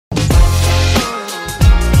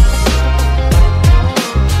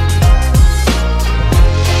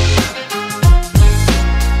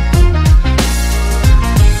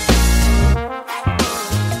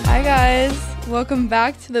welcome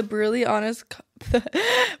back to the Brutally Honest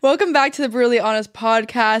welcome back to the Brutally Honest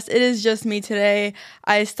podcast. It is just me today.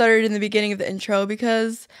 I stuttered in the beginning of the intro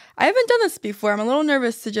because I haven't done this before. I'm a little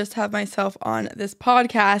nervous to just have myself on this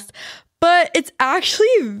podcast, but it's actually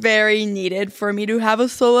very needed for me to have a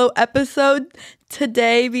solo episode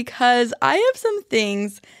today because I have some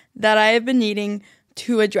things that I have been needing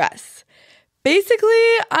to address.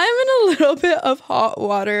 Basically, I'm in a little bit of hot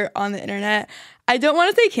water on the internet. I don't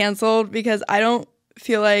want to say canceled because I don't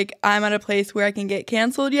feel like I'm at a place where I can get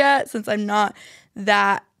canceled yet since I'm not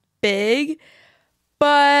that big.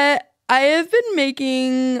 But I have been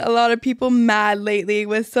making a lot of people mad lately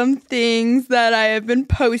with some things that I have been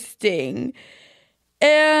posting.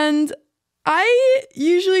 And I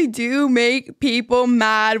usually do make people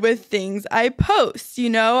mad with things I post.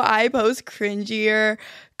 I post cringier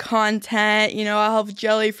content. I'll have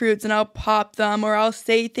jelly fruits and I'll pop them, or I'll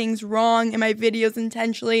say things wrong in my videos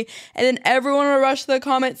intentionally, and then everyone will rush to the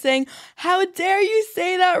comments saying, how dare you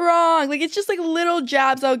say that wrong? It's just little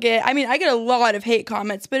jabs I'll get. I mean, I get a lot of hate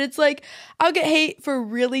comments, but it's I'll get hate for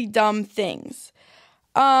really dumb things.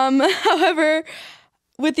 However,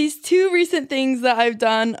 with these two recent things that I've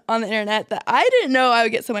done on the internet that I didn't know I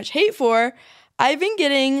would get so much hate for, I've been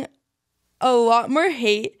getting a lot more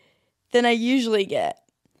hate than I usually get.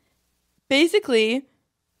 Basically,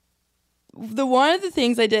 one of the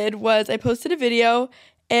things I did was I posted a video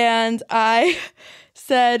and I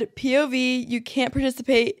said, POV, you can't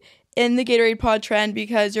participate in the Gatorade pod trend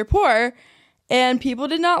because you're poor. And people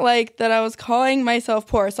did not like that I was calling myself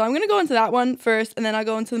poor. So I'm going to go into that one first, and then I'll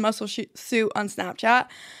go into the muscle suit on Snapchat.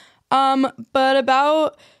 But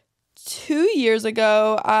about 2 years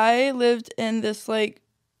ago, I lived in this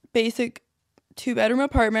basic 2-bedroom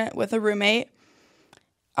apartment with a roommate.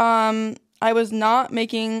 I was not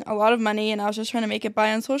making a lot of money, and I was just trying to make it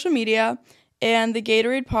by on social media, and the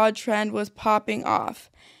Gatorade pod trend was popping off.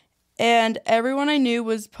 And everyone I knew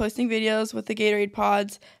was posting videos with the Gatorade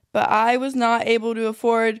pods, but I was not able to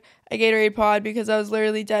afford a Gatorade pod because I was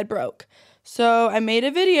literally dead broke. So I made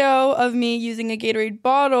a video of me using a Gatorade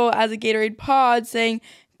bottle as a Gatorade pod saying,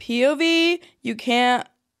 POV, you can't,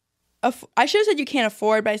 I should have said you can't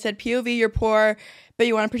afford, but I said, POV, you're poor, but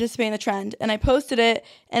you want to participate in the trend. And I posted it,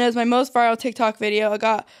 and it was my most viral TikTok video. I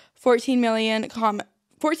got 14 million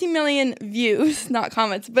views, not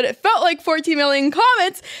comments, but it felt like 14 million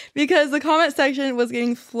comments because the comment section was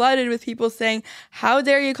getting flooded with people saying, how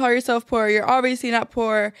dare you call yourself poor? You're obviously not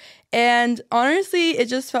poor. And honestly, it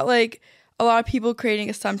just felt like a lot of people creating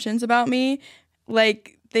assumptions about me.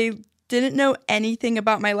 They didn't know anything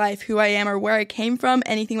about my life, who I am or where I came from,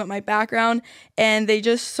 anything about my background. And they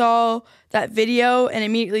just saw that video and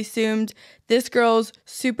immediately assumed this girl's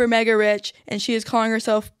super mega rich and she is calling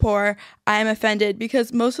herself poor. I'm offended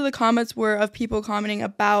because most of the comments were of people commenting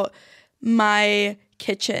about my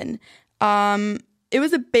kitchen. It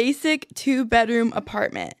was a basic 2-bedroom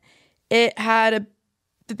apartment. It had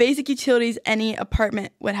the basic utilities any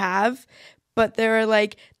apartment would have, but they were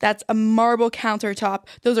that's a marble countertop.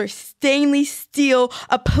 Those are stainless steel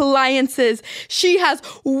appliances. She has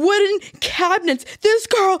wooden cabinets. This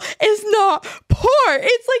girl is not poor.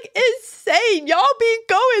 It's insane. Y'all be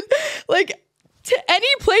going to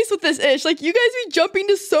any place with this ish. You guys be jumping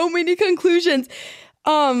to so many conclusions.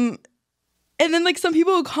 And then some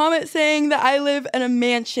people will comment saying that I live in a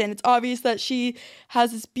mansion. It's obvious that she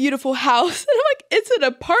has this beautiful house. And I'm it's an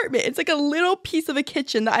apartment. It's a little piece of a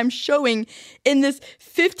kitchen that I'm showing in this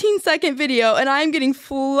 15-second video. And I'm getting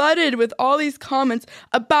flooded with all these comments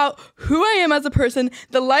about who I am as a person,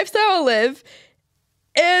 the lifestyle I live.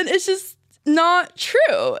 And it's just not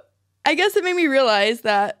true. I guess it made me realize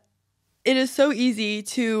that it is so easy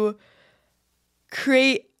to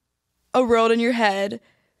create a world in your head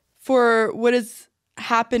for what is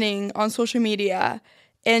happening on social media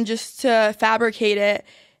and just to fabricate it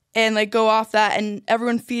and go off that, and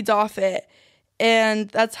everyone feeds off it. And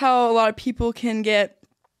that's how a lot of people can get,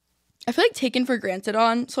 I feel taken for granted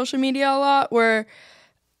on social media a lot, where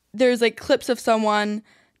there's clips of someone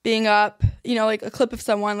being up, a clip of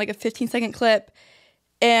someone, a 15-second clip,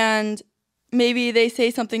 and maybe they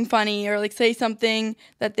say something funny or say something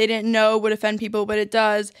that they didn't know would offend people, but it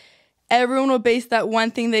does. Everyone will base that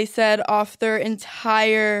one thing they said off their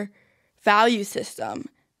entire value system.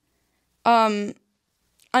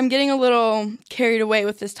 I'm getting a little carried away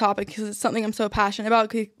with this topic because it's something I'm so passionate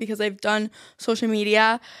about because I've done social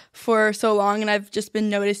media for so long, and I've just been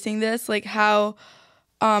noticing this, how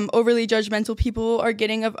overly judgmental people are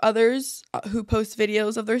getting of others who post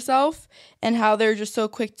videos of themselves and how they're just so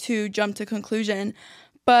quick to jump to conclusion.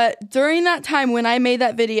 But during that time when I made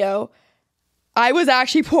that video, I was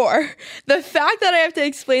actually poor. The fact that I have to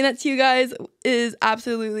explain that to you guys is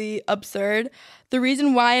absolutely absurd. The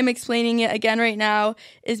reason why I'm explaining it again right now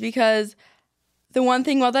is because the one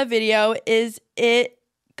thing about that video is it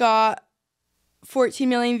got 14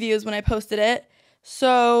 million views when I posted it.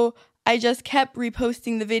 So I just kept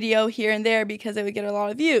reposting the video here and there because it would get a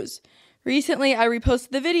lot of views. Recently, I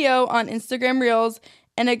reposted the video on Instagram Reels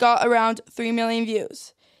and it got around 3 million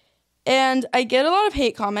views. And I get a lot of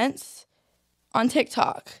hate comments on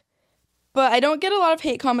TikTok, but I don't get a lot of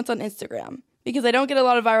hate comments on Instagram because I don't get a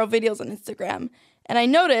lot of viral videos on Instagram. And I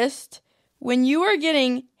noticed when you are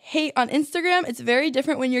getting hate on Instagram, it's very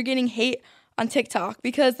different when you're getting hate on TikTok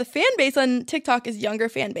because the fan base on TikTok is younger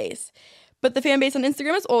fan base, but the fan base on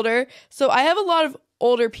Instagram is older. So I have a lot of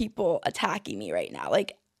older people attacking me right now.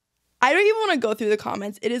 Like, I don't even want to go through the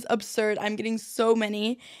comments. It is absurd. I'm getting so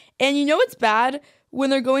many. And you know what's bad? When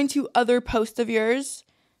they're going to other posts of yours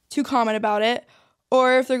to comment about it,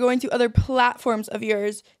 or if they're going to other platforms of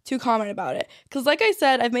yours to comment about it. Because like I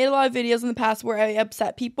said, I've made a lot of videos in the past where I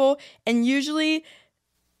upset people, and usually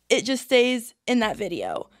it just stays in that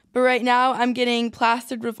video. But right now, I'm getting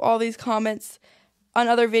plastered with all these comments on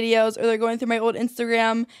other videos, or they're going through my old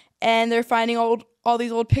Instagram, and they're finding all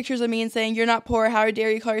these old pictures of me and saying, "You're not poor, how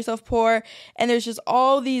dare you call yourself poor?" And there's just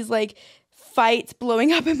all these, like, fights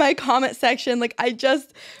blowing up in my comment section. Like, I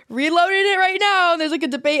just reloaded it right now, and there's like a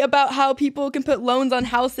debate about how people can put loans on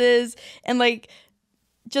houses, and like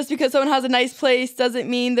just because someone has a nice place doesn't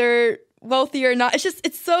mean they're wealthy or not.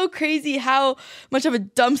 It's so crazy how much of a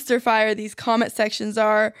dumpster fire these comment sections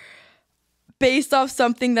are based off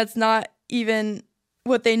something that's not even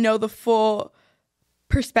what they know the full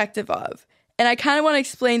perspective of. And I kind of want to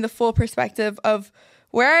explain the full perspective of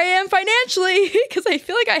where I am financially because I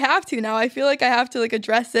feel like I have to now. I feel like I have to like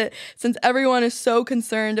address it since everyone is so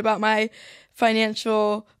concerned about my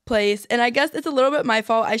financial place. And I guess it's a little bit my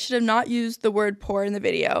fault. I should have not used the word poor in the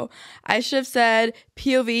video. I should have said,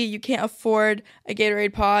 POV, you can't afford a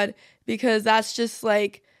Gatorade pod, because that's just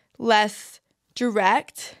like less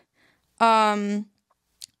direct. But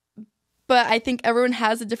I think everyone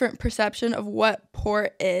has a different perception of what poor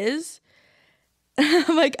is.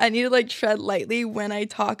 Like, I need to like tread lightly when I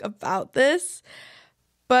talk about this.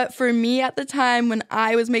 But for me at the time when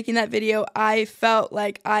I was making that video, I felt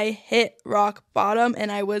like I hit rock bottom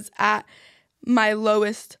and I was at my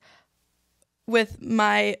lowest with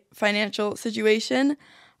my financial situation.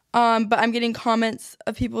 But I'm getting comments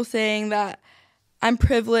of people saying that I'm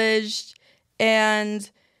privileged and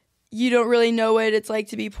you don't really know what it's like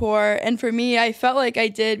to be poor. And for me, I felt like I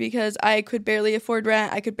did because I could barely afford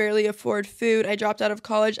rent. I could barely afford food. I dropped out of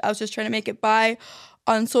college. I was just trying to make it by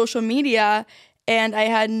on social media, and I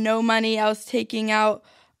had no money. I was taking out,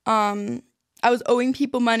 I was owing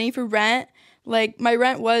people money for rent. Like, my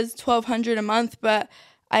rent was $1,200 a month, but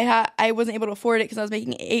I wasn't able to afford it because I was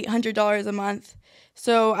making $800 a month.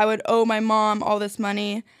 So I would owe my mom all this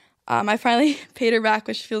money. I finally paid her back,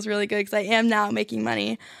 which feels really good because I am now making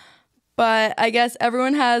money. But I guess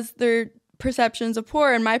everyone has their perceptions of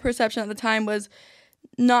poor, and my perception at the time was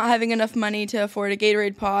not having enough money to afford a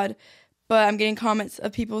Gatorade pod. But I'm getting comments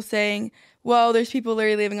of people saying, well, there's people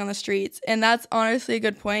literally living on the streets. And that's honestly a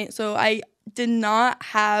good point. So I did not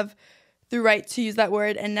have the right to use that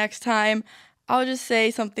word. And next time, I'll just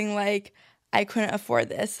say something like, I couldn't afford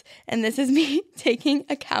this. And this is me taking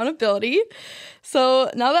accountability.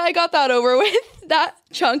 So now that I got that over with, that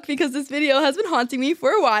chunk, because this video has been haunting me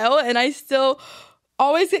for a while and I still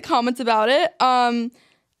always get comments about it.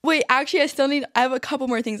 Wait, actually, I have a couple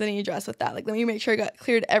more things I need to address with that. Like, let me make sure I got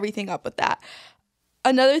cleared everything up with that.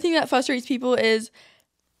 Another thing that frustrates people is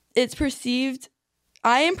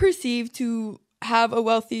I am perceived to have a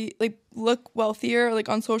wealthy, like, look wealthier, like,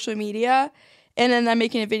 on social media. And then I'm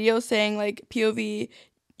making a video saying, like, POV,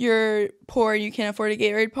 you're poor and you can't afford a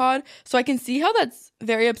Gatorade pod. So I can see how that's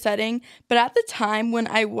very upsetting. But at the time when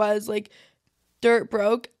I was, like, dirt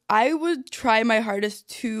broke, I would try my hardest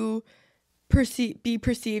to be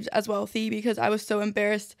perceived as wealthy because I was so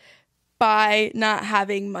embarrassed by not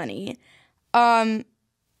having money.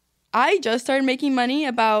 I just started making money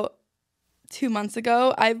about 2 months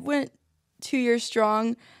ago. I went 2 years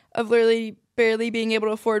strong of literally barely being able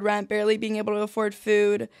to afford rent, barely being able to afford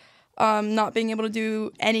food, not being able to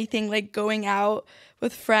do anything like going out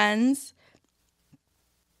with friends.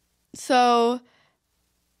 So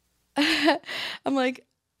I'm like,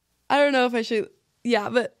 I don't know if I should,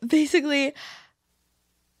 but basically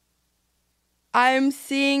I'm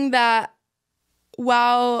seeing that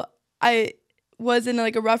while I was in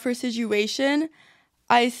like a rougher situation,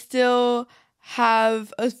 I still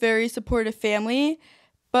have a very supportive family.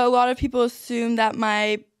 But a lot of people assume that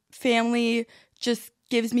my family just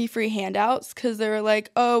gives me free handouts because they're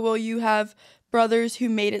like, oh, well, you have brothers who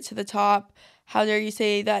made it to the top. How dare you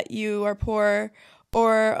say that you are poor?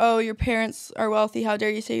 Or, oh, your parents are wealthy. How dare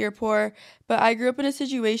you say you're poor? But I grew up in a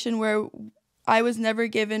situation where I was never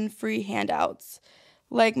given free handouts.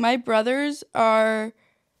 Like, my brothers are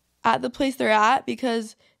at the place they're at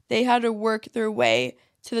because they had to work their way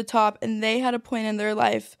to the top, and they had a point in their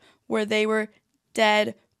life where they were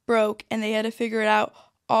dead broke and they had to figure it out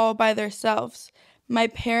all by themselves. My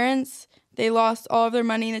parents, they lost all of their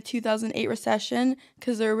money in the 2008 recession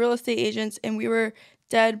because they're real estate agents, and we were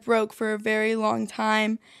dead broke for a very long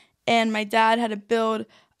time. And my dad had to build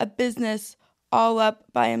a business all up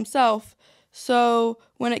by himself. So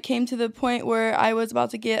when it came to the point where I was about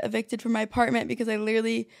to get evicted from my apartment because I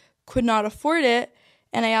literally could not afford it,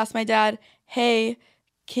 and I asked my dad, hey,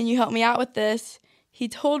 can you help me out with this? He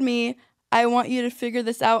told me, I want you to figure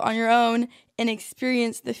this out on your own and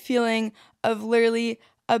experience the feeling of literally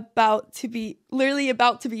about to be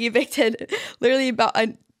evicted.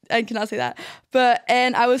 I cannot say that.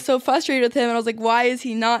 And I was so frustrated with him, and I was like, why is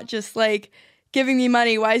he not just like giving me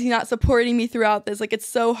money? Why is he not supporting me throughout this? Like, it's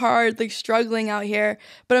so hard, like struggling out here.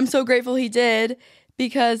 But I'm so grateful he did,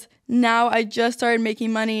 because now I just started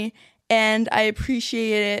making money and I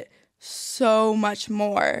appreciate it so much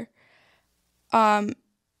more. And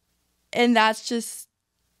that's just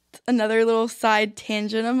another little side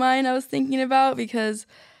tangent of mine I was thinking about, because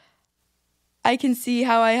I can see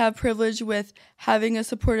how I have privilege with having a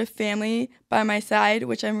supportive family by my side,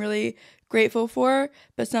 which I'm really grateful for.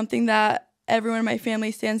 But something that everyone in my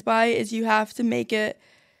family stands by is you have to make it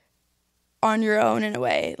on your own in a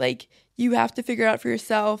way. Like, you have to figure it out for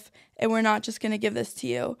yourself, and we're not just going to give this to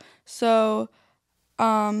you. So,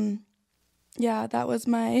 yeah, that was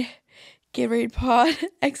my Gatorade pod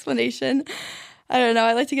explanation. I don't know.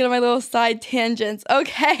 I like to get on my little side tangents.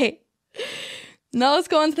 Okay. Now let's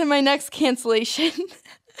go on to my next cancellation.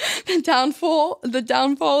 the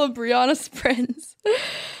downfall of Brianna Sprins.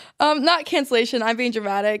 Not cancellation. I'm being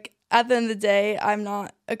dramatic. At the end of the day, I'm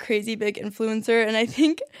not a crazy big influencer. And I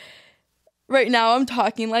think right now I'm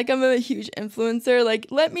talking like I'm a huge influencer. Like,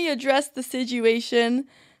 let me address the situation.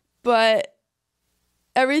 But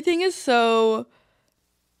everything is so,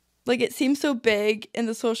 like, it seems so big in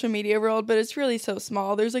the social media world, but it's really so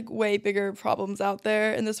small. There's like way bigger problems out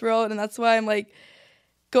there in this world, and that's why I'm like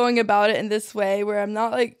going about it in this way, where I'm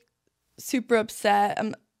not like super upset.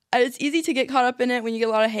 It's easy to get caught up in it when you get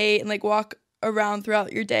a lot of hate and like walk around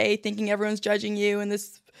throughout your day thinking everyone's judging you and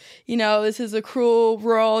this, this is a cruel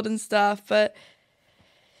world and stuff, but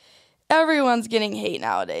everyone's getting hate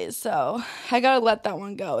nowadays, so I gotta let that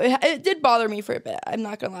one go. It did bother me for a bit, I'm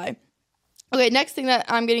not gonna lie. Okay, next thing that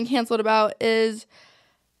I'm getting canceled about is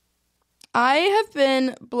I have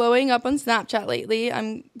been blowing up on Snapchat lately.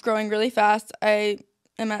 I'm growing really fast. I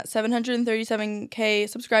am at 737K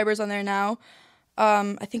subscribers on there now.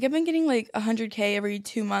 I think I've been getting like 100K every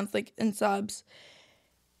 2 months, like in subs.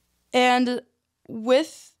 And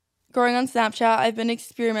with growing on Snapchat, I've been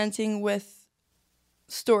experimenting with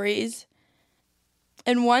stories.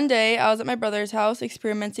 And one day I was at my brother's house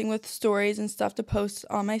experimenting with stories and stuff to post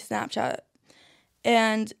on my Snapchat.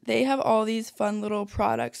 And they have all these fun little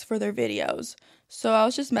products for their videos. So I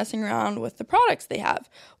was just messing around with the products they have.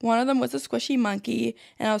 One of them was a squishy monkey,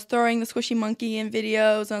 and I was throwing the squishy monkey in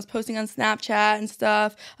videos, and I was posting on Snapchat and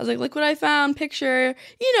stuff. I was like, look what I found, picture.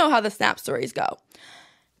 You know how the Snap stories go.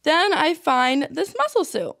 Then I find this muscle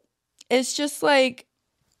suit. It's just like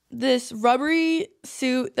this rubbery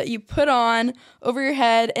suit that you put on over your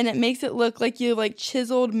head, and it makes it look like you have like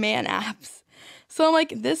chiseled man abs. So I'm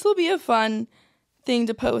like, this will be a fun thing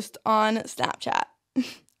to post on Snapchat.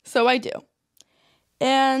 So I do.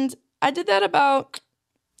 And I did that about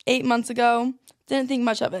 8 months ago. Didn't think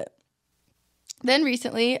much of it. Then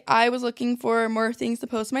recently, I was looking for more things to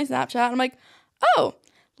post on my Snapchat. And I'm like, oh,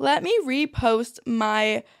 let me repost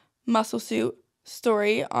my muscle suit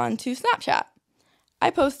story onto Snapchat. I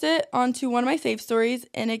post it onto one of my save stories,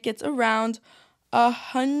 and it gets around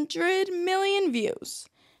 100 million views.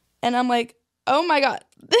 And I'm like, oh my God,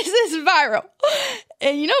 this is viral.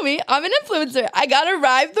 And you know me, I'm an influencer. I gotta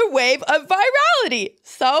ride the wave of virality.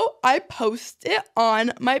 So I post it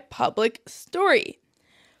on my public story.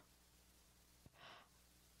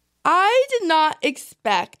 I did not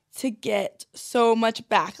expect to get so much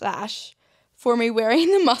backlash for me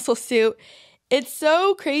wearing the muscle suit. It's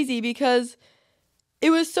so crazy because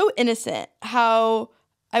it was so innocent how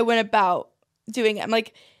I went about doing it. I'm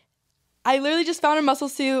like, I literally just found a muscle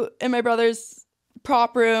suit in my brother's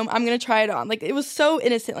prop room. I'm going to try it on. Like, it was so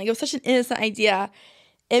innocent. Like, it was such an innocent idea.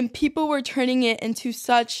 And people were turning it into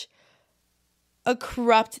such a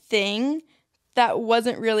corrupt thing that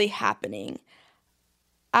wasn't really happening.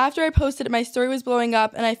 After I posted it, my story was blowing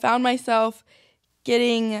up, and I found myself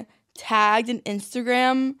getting tagged in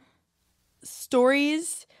Instagram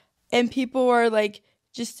stories, and people are like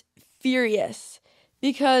just furious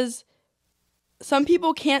because some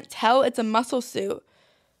people can't tell it's a muscle suit.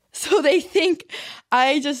 So they think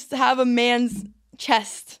I just have a man's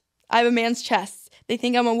chest. I have a man's chest. They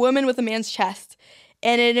think I'm a woman with a man's chest.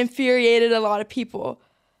 And it infuriated a lot of people.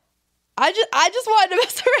 I just wanted to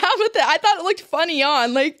mess around with it. I thought it looked funny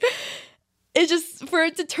on. Like, it just, for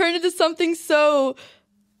it to turn into something so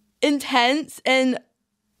intense. And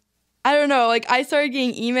I don't know, like, I started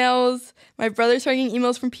getting emails. My brother started getting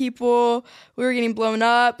emails from people. We were getting blown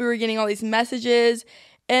up. We were getting all these messages.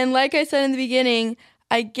 And like I said in the beginning,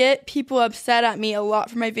 I get people upset at me a lot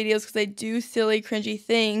for my videos because I do silly, cringy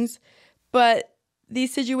things. But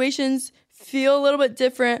these situations feel a little bit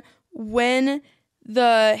different when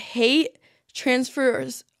the hate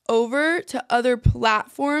transfers over to other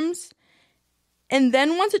platforms. And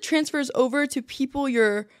then once it transfers over to people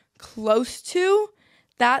you're close to,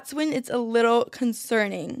 that's when it's a little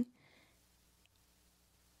concerning.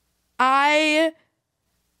 I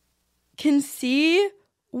can see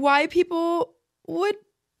why people would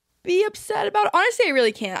be upset about it. Honestly, I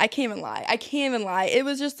really can't. I can't even lie. It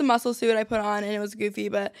was just a muscle suit I put on and it was goofy,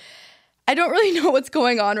 but I don't really know what's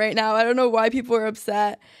going on right now. I don't know why people are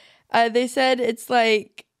upset. They said it's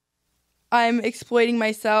like I'm exploiting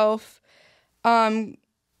myself. But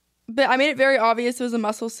I made it very obvious it was a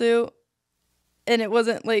muscle suit and it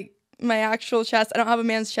wasn't like my actual chest. I don't have a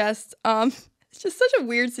man's chest. It's just such a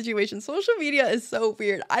weird situation. Social media is so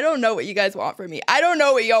weird. I don't know what you guys want from me. I don't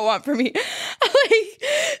know what y'all want from me. Like,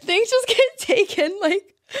 things just get taken,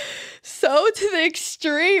 like, so to the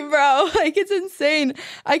extreme, bro. Like, it's insane.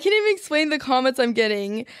 I can't even explain the comments I'm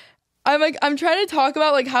getting. I'm trying to talk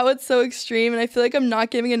about, like, how it's so extreme, and I feel like I'm not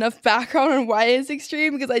giving enough background on why it's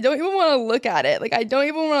extreme because I don't even want to look at it. Like, I don't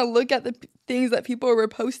even want to look at the things that people are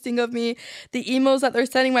reposting of me, the emails that they're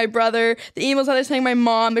sending my brother, the emails that they're sending my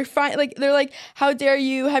mom. They're like, how dare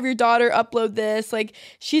you have your daughter upload this? Like,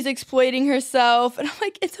 she's exploiting herself. And I'm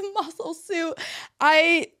like, it's a muscle suit.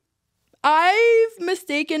 I've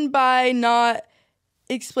mistaken by not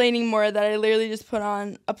explaining more that I literally just put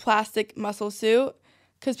on a plastic muscle suit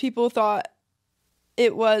because people thought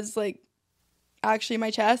it was, like, actually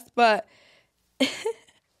my chest. But you have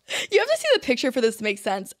to see the picture for this to make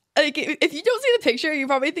sense. Like, if you don't see the picture, you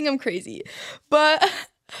probably think I'm crazy. But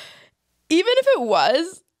even if it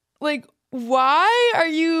was, like, why are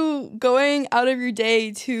you going out of your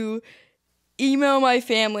day to email my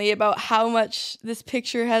family about how much this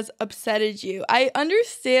picture has upsetted you? I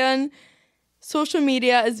understand social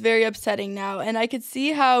media is very upsetting now, and I could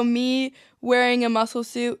see how me wearing a muscle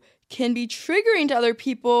suit can be triggering to other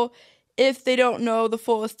people if they don't know the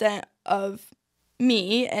full extent of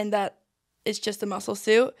me and that it's just a muscle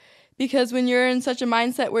suit. Because when you're in such a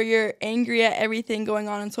mindset where you're angry at everything going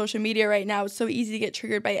on social media right now, it's so easy to get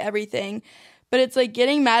triggered by everything. But it's like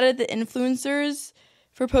getting mad at the influencers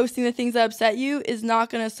for posting the things that upset you is not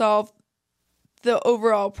going to solve the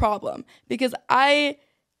overall problem. Because I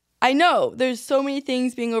know there's so many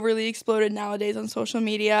things being overly exploded nowadays on social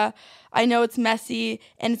media. I know it's messy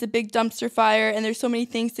and it's a big dumpster fire and there's so many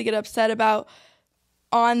things to get upset about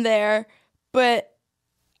on there. But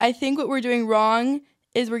I think what we're doing wrong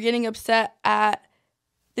is we're getting upset at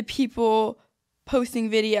the people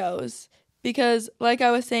posting videos. Because like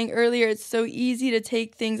I was saying earlier, it's so easy to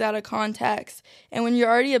take things out of context. And when you're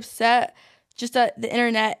already upset just at the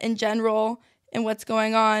internet in general and what's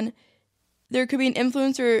going on, there could be an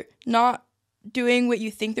influencer not doing what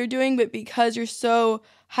you think they're doing, but because you're so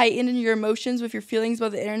heightened in your emotions with your feelings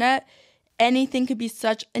about the internet, anything could be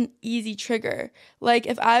such an easy trigger. Like,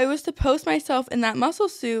 if I was to post myself in that muscle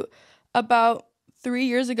suit about 3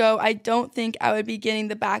 years ago, I don't think I would be getting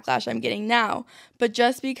the backlash I'm getting now. But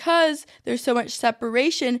just because there's so much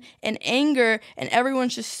separation and anger and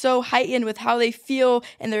everyone's just so heightened with how they feel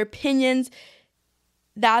and their opinions,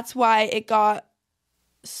 that's why it got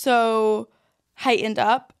so heightened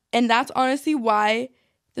up. And that's honestly why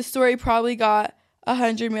the story probably got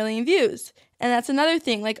 100 million views. And that's another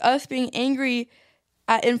thing, like, us being angry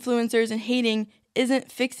at influencers and hating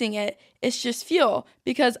isn't fixing it. It's just fuel.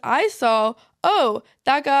 Because I saw, oh,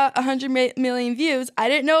 that got 100 million views. I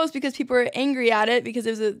didn't know it was because people were angry at it because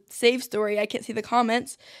it was a save story. I can't see the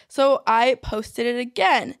comments. So I posted it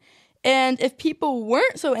again. And if people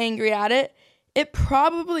weren't so angry at it, it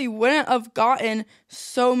probably wouldn't have gotten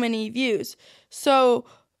so many views. So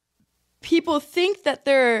people think that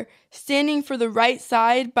they're standing for the right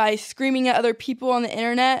side by screaming at other people on the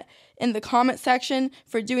internet in the comment section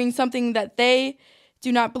for doing something that they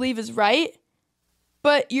do not believe is right,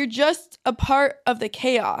 but you're just a part of the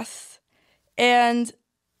chaos. And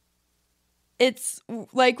it's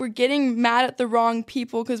like we're getting mad at the wrong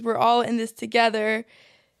people because we're all in this together.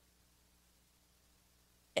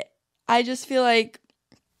 I just feel like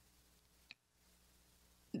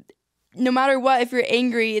no matter what, if you're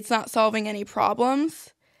angry, it's not solving any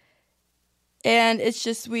problems. And it's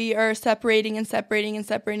just we are separating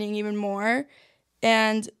even more.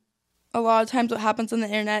 And a lot of times what happens on the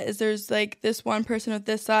internet is there's like this one person with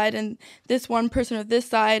this side and this one person with this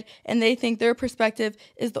side, and they think their perspective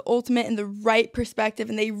is the ultimate and the right perspective,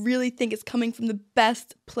 and they really think it's coming from the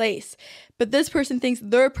best place. But this person thinks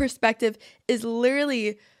their perspective is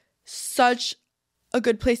literally such a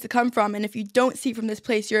good place to come from, and if you don't see from this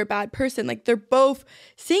place, you're a bad person. Like, they're both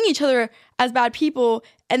seeing each other as bad people,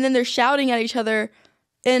 and then they're shouting at each other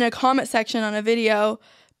in a comment section on a video.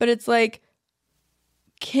 But it's like,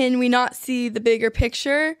 can we not see the bigger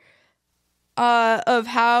picture of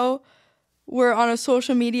how we're on a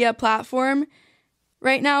social media platform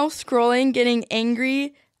right now, scrolling, getting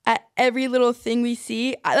angry at every little thing we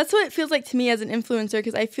see? That's what it feels like to me as an influencer,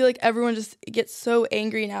 because I feel like everyone just gets so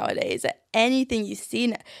angry nowadays at anything you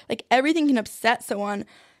see. Like, everything can upset someone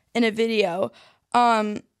in a video.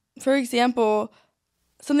 For example,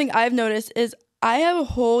 something I've noticed is I have a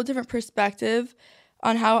whole different perspective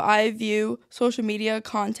on how I view social media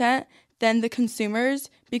content than the consumers,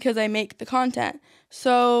 because I make the content.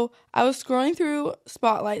 So I was scrolling through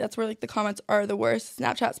Spotlight, that's where like the comments are the worst,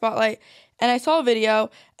 Snapchat Spotlight, and I saw a video,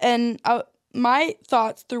 and my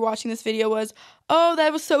thoughts through watching this video was, oh,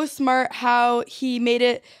 that was so smart how he made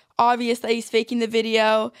it obvious that he's faking the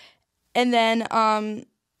video, and then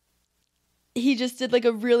he just did like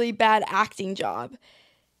a really bad acting job.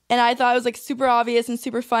 And I thought it was like super obvious and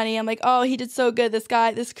super funny. I'm like, oh, he did so good. This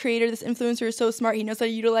guy, this creator, this influencer is so smart. He knows how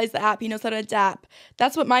to utilize the app. He knows how to adapt.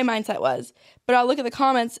 That's what my mindset was. But I'll look at the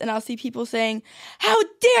comments and I'll see people saying, how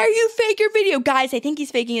dare you fake your video? Guys, I think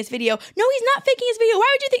he's faking his video. No, he's not faking his video.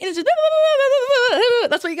 Why would you think? And it's just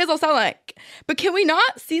that's what you guys all sound like. But can we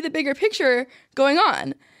not see the bigger picture going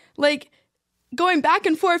on? Like, going back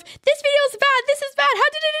and forth, this video is bad. This is bad. How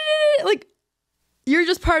did it? Like, you're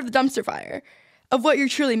just part of the dumpster fire of what you're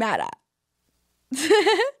truly mad at.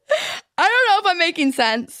 I don't know if I'm making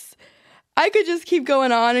sense. I could just keep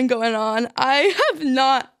going on and going on. I have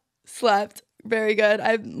not slept very good.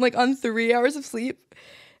 I'm like on 3 hours of sleep,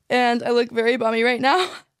 and I look very bummy right now.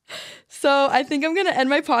 So I think I'm going to end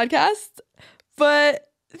my podcast. But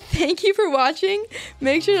thank you for watching.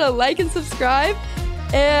 Make sure to like and subscribe.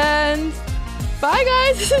 And bye,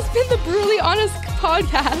 guys. This has been the Brutally Honest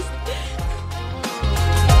podcast.